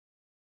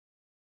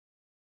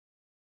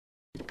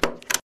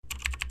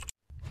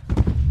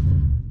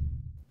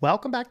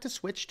Welcome back to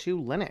Switch to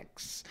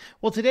Linux.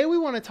 Well, today we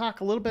want to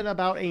talk a little bit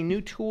about a new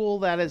tool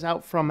that is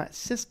out from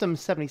System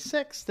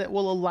 76 that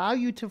will allow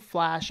you to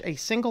flash a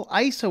single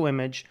ISO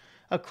image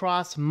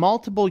across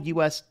multiple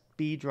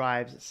USB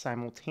drives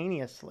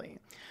simultaneously.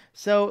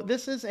 So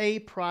this is a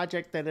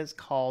project that is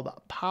called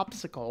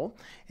Popsicle.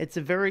 It's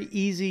a very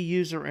easy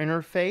user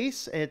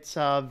interface. It's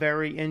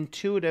very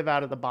intuitive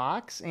out of the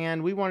box,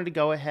 and we wanted to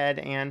go ahead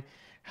and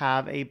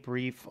have a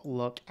brief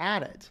look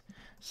at it.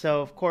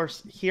 So, of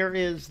course, here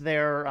is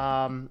their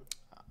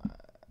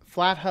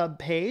Flathub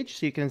page.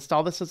 So you can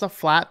install this as a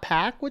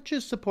FlatPak, which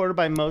is supported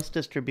by most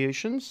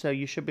distributions. So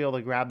you should be able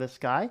to grab this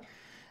guy.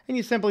 And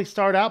you simply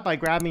start out by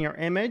grabbing your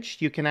image.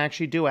 You can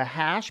actually do a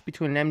hash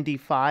between an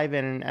MD5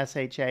 and an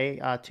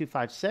SHA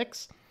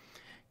 256. You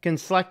can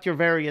select your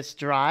various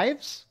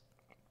drives.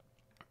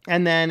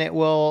 And then it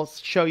will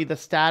show you the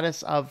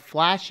status of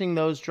flashing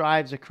those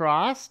drives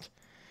across.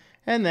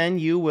 And then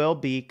you will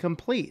be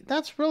complete.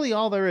 That's really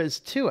all there is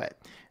to it.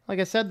 Like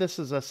I said, this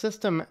is a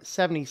System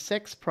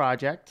 76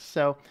 project.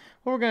 So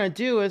what we're going to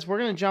do is we're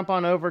going to jump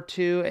on over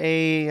to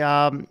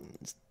a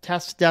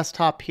test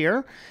desktop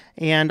here.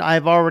 And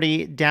I've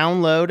already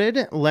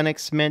downloaded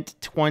Linux Mint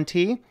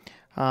 20.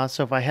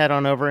 So if I head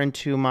on over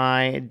into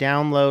my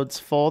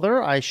downloads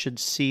folder, I should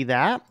see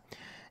that.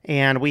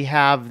 And we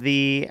have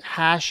the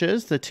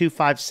hashes, the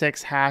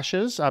 256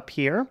 hashes up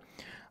here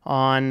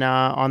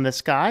on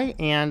this guy,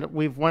 and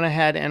we've went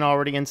ahead and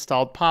already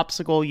installed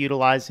Popsicle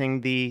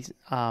utilizing the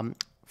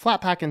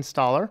FlatPak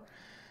installer.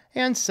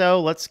 And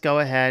so let's go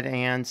ahead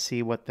and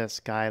see what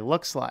this guy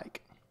looks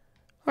like.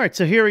 All right,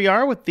 so here we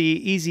are with the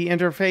easy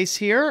interface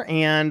here,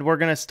 and we're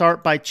going to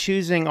start by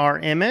choosing our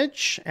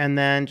image and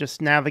then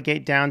just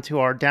navigate down to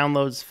our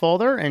downloads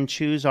folder and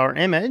choose our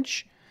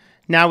image.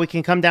 Now we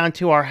can come down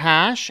to our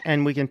hash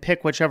and we can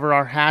pick whichever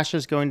our hash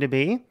is going to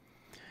be.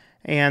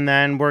 And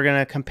then we're going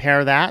to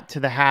compare that to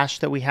the hash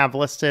that we have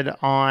listed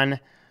on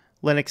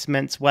Linux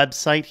Mint's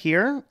website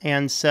here.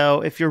 And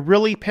so if you're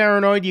really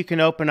paranoid, you can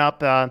open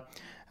up a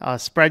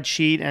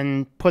spreadsheet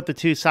and put the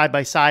two side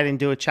by side and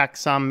do a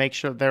checksum, make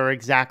sure they're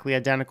exactly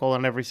identical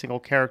on every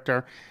single character.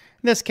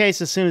 In this case,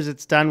 as soon as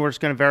it's done, we're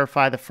just going to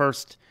verify the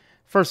first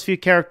few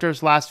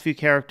characters, last few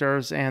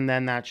characters, and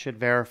then that should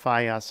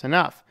verify us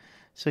enough.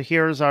 So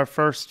here's our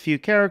first few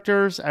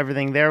characters.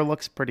 Everything there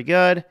looks pretty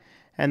good.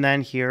 And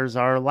then here's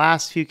our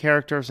last few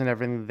characters, and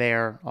everything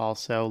there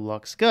also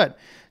looks good.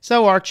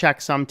 So our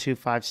checksum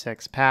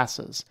 256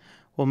 passes.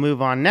 We'll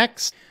move on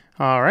next.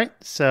 All right,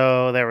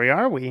 so there we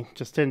are. We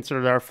just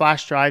inserted our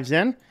flash drives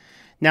in.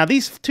 Now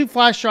these two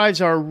flash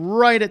drives are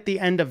right at the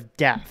end of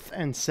death,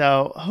 and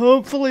so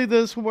hopefully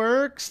this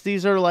works.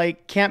 These are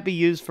can't be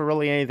used for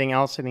really anything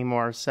else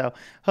anymore, so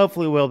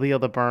hopefully we'll be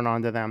able to burn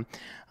onto them.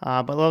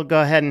 But we'll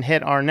go ahead and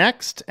hit our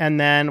next, and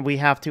then we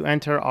have to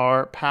enter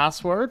our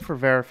password for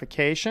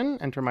verification.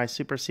 Enter my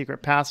super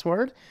secret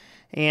password.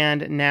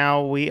 And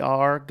now we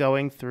are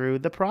going through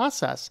the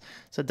process.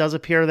 So it does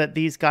appear that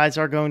these guys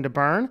are going to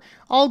burn.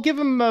 I'll give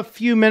them a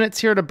few minutes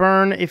here to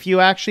burn. If you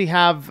actually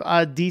have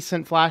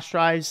decent flash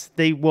drives,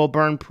 they will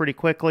burn pretty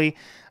quickly.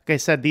 Like I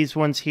said, these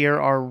ones here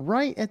are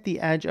right at the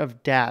edge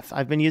of death.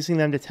 I've been using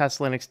them to test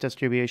Linux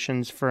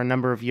distributions for a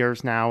number of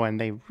years now, and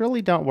they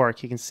really don't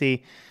work. You can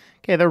see,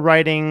 okay, they're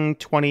writing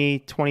 20,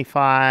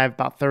 25,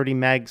 about 30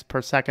 megs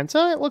per second.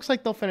 So it looks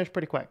like they'll finish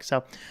pretty quick.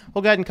 So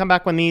we'll go ahead and come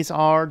back when these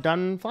are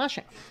done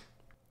flashing.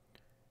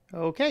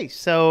 Okay,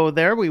 so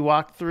there we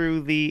walked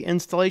through the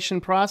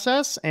installation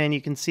process, and you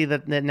can see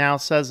that it now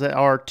says that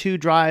our two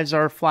drives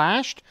are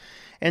flashed.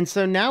 And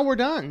so now we're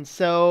done.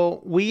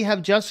 So we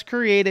have just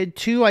created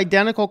two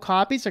identical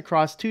copies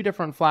across two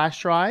different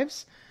flash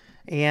drives,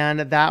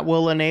 and that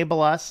will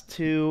enable us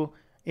to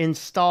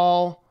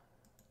install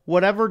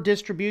whatever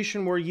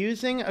distribution we're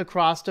using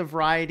across a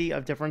variety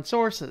of different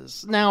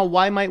sources. Now,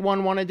 why might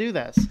one want to do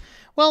this?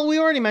 Well, we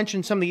already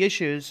mentioned some of the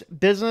issues.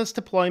 Business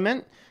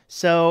deployment.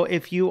 So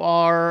if you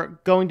are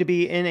going to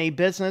be in a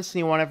business and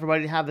you want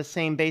everybody to have the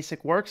same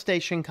basic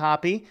workstation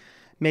copy,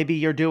 maybe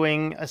you're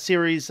doing a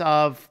series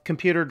of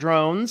computer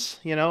drones,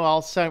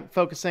 all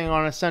focusing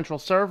on a central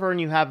server, and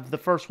you have the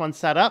first one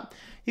set up,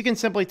 you can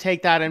simply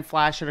take that and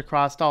flash it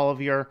across all of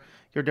your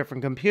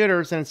different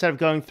computers. And instead of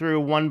going through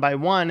one by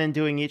one and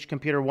doing each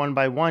computer one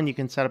by one, you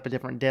can set up a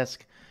different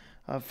disk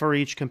for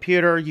each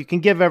computer. You can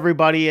give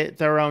everybody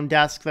their own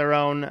disk, their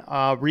own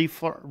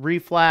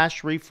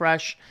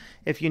refresh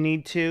if you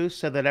need to,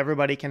 so that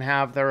everybody can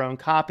have their own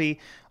copy.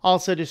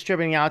 Also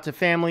distributing out to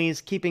families,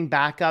 keeping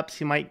backups.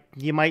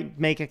 You might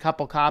make a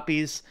couple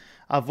copies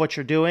of what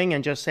you're doing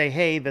and just say,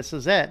 hey, this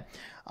is it.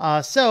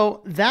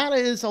 So that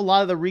is a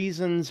lot of the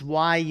reasons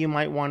why you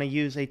might want to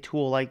use a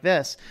tool like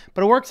this.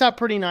 But it works out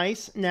pretty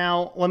nice.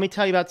 Now, let me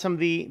tell you about some of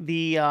the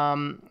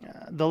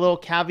little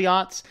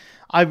caveats.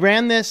 I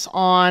ran this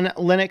on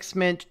Linux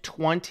Mint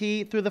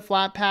 20 through the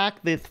FlatPak.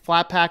 The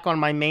FlatPak on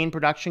my main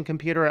production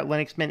computer at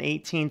Linux Mint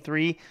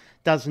 18.3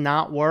 does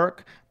not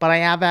work, but I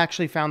have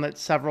actually found that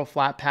several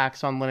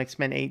FlatPaks on Linux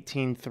Mint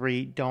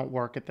 18.3 don't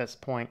work at this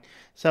point.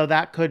 So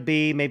that could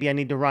be maybe I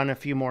need to run a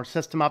few more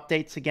system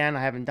updates again.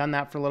 I haven't done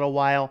that for a little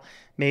while. while.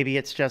 Maybe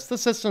it's just the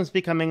system's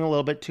becoming a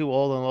little bit too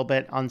old and a little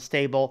bit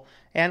unstable,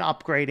 and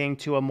upgrading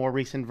to a more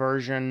recent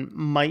version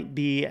might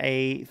be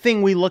a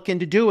thing we look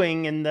into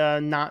doing in the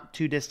not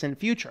too distant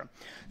future.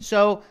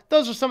 So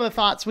those are some of the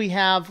thoughts we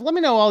have. Let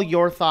me know all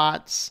your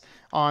thoughts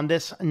on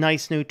this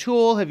nice new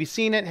tool. Have you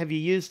seen it? Have you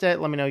used it?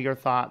 Let me know your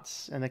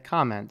thoughts in the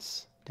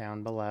comments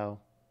down below.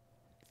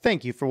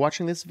 Thank you for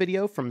watching this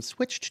video from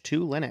Switched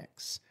to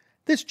Linux.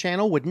 This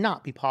channel would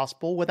not be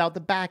possible without the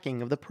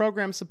backing of the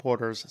program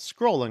supporters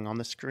scrolling on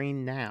the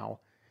screen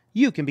now.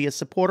 You can be a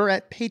supporter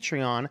at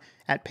Patreon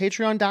at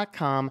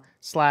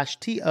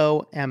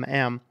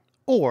patreon.com/TOMM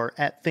or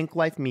at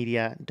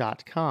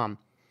thinklifemedia.com.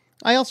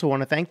 I also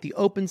want to thank the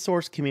open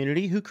source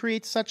community who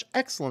creates such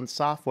excellent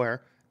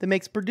software that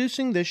makes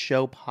producing this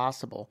show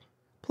possible.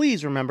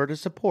 Please remember to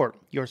support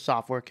your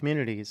software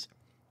communities.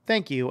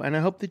 Thank you, and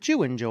I hope that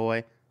you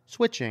enjoy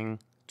switching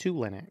to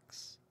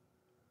Linux.